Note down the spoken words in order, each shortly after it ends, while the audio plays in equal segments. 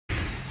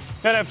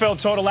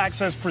NFL Total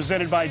Access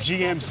presented by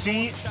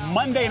GMC.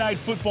 Monday Night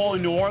Football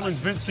in New Orleans.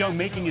 Vince Young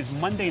making his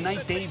Monday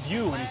night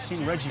debut, and he's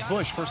seen Reggie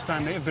Bush. First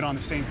time they have been on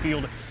the same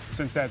field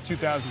since that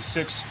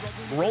 2006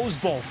 Rose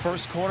Bowl.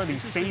 First quarter, the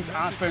Saints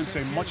offense,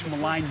 a much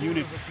maligned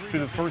unit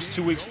through the first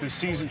 2 weeks of the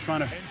season, trying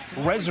to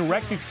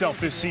resurrect itself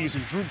this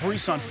season. Drew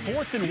Brees on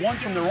 4th and 1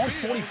 from their own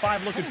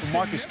 45, looking for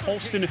Marcus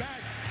Colston.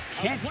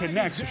 Can't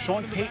connect, so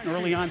Sean Payton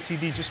early on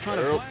TD just trying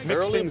to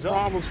mix things up.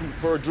 Problems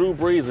for Drew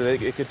Brees,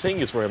 and it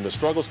continues for him. The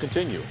struggles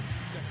continue.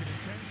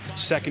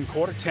 Second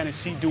quarter,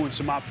 Tennessee doing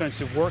some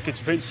offensive work. It's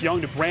Vince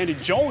Young to Brandon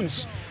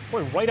Jones.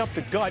 Boy, right up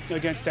the gut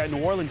against that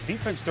New Orleans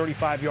defense,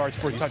 35 yards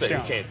for a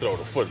touchdown. He can't throw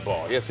the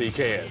football. Yes, he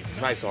can.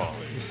 Nice arm.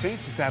 The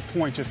Saints at that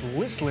point just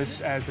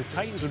listless as the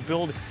Titans would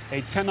build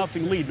a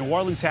 10-0 lead. New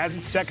Orleans has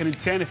it, 2nd and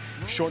 10.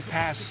 Short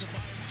pass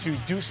to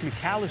Deuce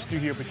McAllister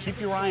here, but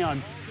keep your eye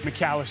on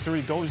McAllister.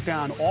 He goes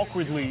down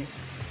awkwardly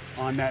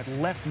on that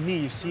left knee.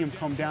 You see him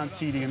come down,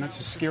 TD, and that's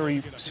a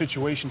scary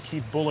situation.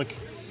 Keith Bullock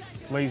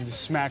lays the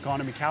smack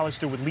on him.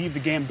 McAllister would leave the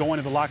game, going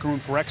to the locker room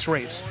for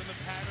x-rays.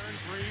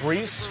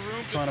 Brees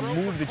trying to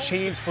move the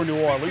chains for New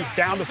Orleans.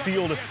 Down the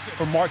field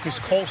for Marcus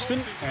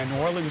Colston, and New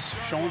Orleans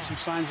showing some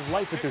signs of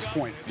life at this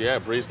point. Yeah,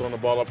 Brees throwing the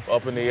ball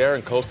up in the air,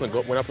 and Colston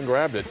went up and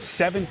grabbed it.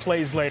 7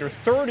 plays later,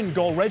 3rd and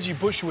goal. Reggie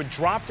Bush, who had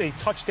dropped a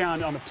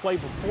touchdown on the play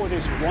before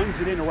this, runs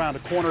it in around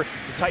the corner.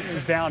 The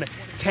Titans down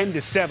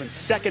 10-7.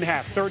 Second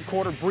half, 3rd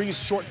quarter,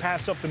 Brees short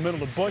pass up the middle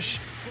to Bush,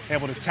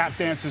 able to tap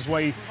dance his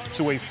way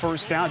to a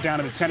first down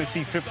to the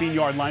Tennessee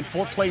 15-yard line.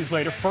 4 plays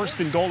later, 1st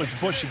and goal. It's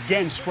Bush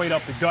again, straight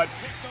up the gut.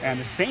 And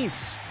the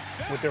Saints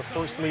with their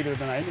first lead of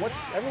the night.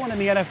 Everyone in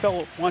the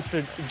NFL wants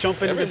to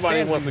jump into the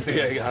stands.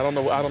 Yeah, I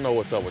don't know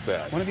what's up with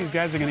that. One of these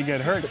guys are going to get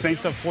hurt.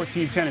 Saints up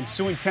 14-10,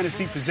 ensuing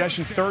Tennessee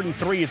possession, 3rd and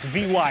 3. It's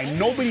VY.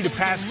 Nobody to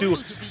pass to.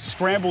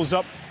 Scrambles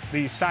up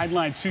the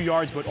sideline 2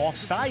 yards, but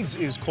offsides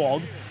is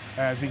called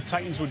as the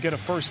Titans would get a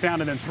first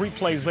down. And then 3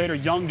 plays later,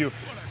 Young to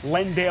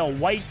Lendale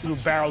White, who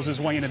barrels his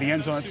way into the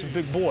end zone. That's a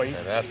big boy.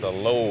 And that's a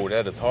load.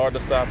 That is hard to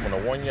stop from the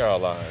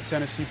 1-yard line.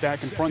 Tennessee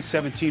back in front,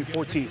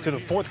 17-14. To the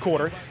 4th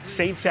quarter,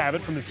 Saints have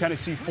it from the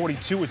Tennessee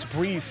 42. It's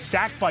Brees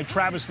sacked by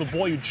Travis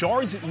LeBoy, who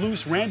jars it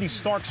loose. Randy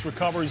Starks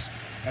recovers,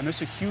 and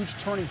this is a huge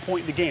turning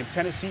point in the game.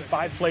 Tennessee,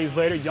 5 plays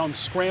later, Young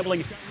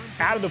scrambling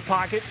out of the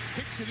pocket,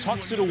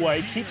 tucks it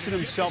away, keeps it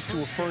himself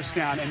to a first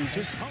down, and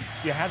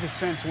you had the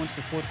sense once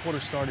the 4th quarter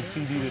started,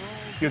 TD,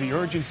 that the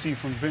urgency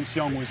from Vince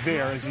Young was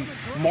there as he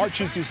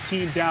marches his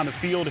team down the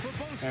field,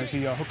 as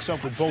he hooks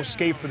up with Bo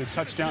Scaife for the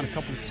touchdown. A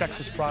couple of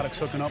Texas products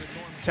hooking up.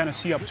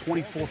 Tennessee up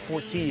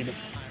 24-14,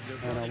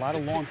 and a lot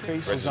of long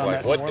faces on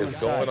that New Orleans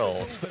side.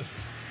 What is going on?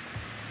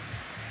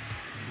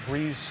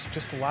 Brees,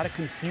 just a lot of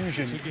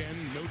confusion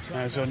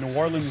as New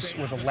Orleans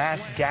with a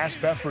last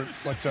gasp effort.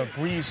 But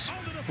Brees,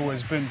 who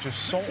has been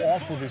just so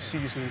awful this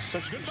season, is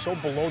so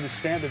below the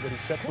standard that he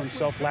set for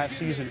himself last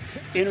season,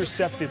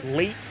 intercepted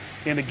late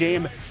in the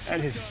game and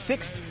his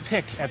 6th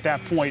pick at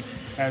that point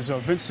as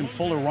Vincent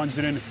Fuller runs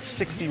it in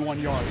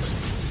 61 yards.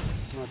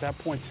 At that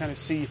point,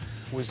 Tennessee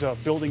was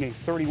building a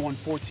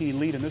 31-14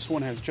 lead, and this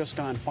one has just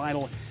gone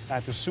final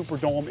at the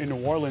Superdome in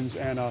New Orleans.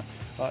 And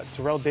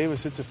Terrell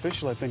Davis, it's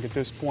official, I think, at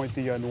this point.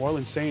 The New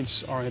Orleans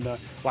Saints are in a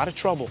lot of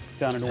trouble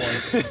down in New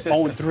Orleans,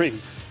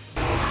 0-3.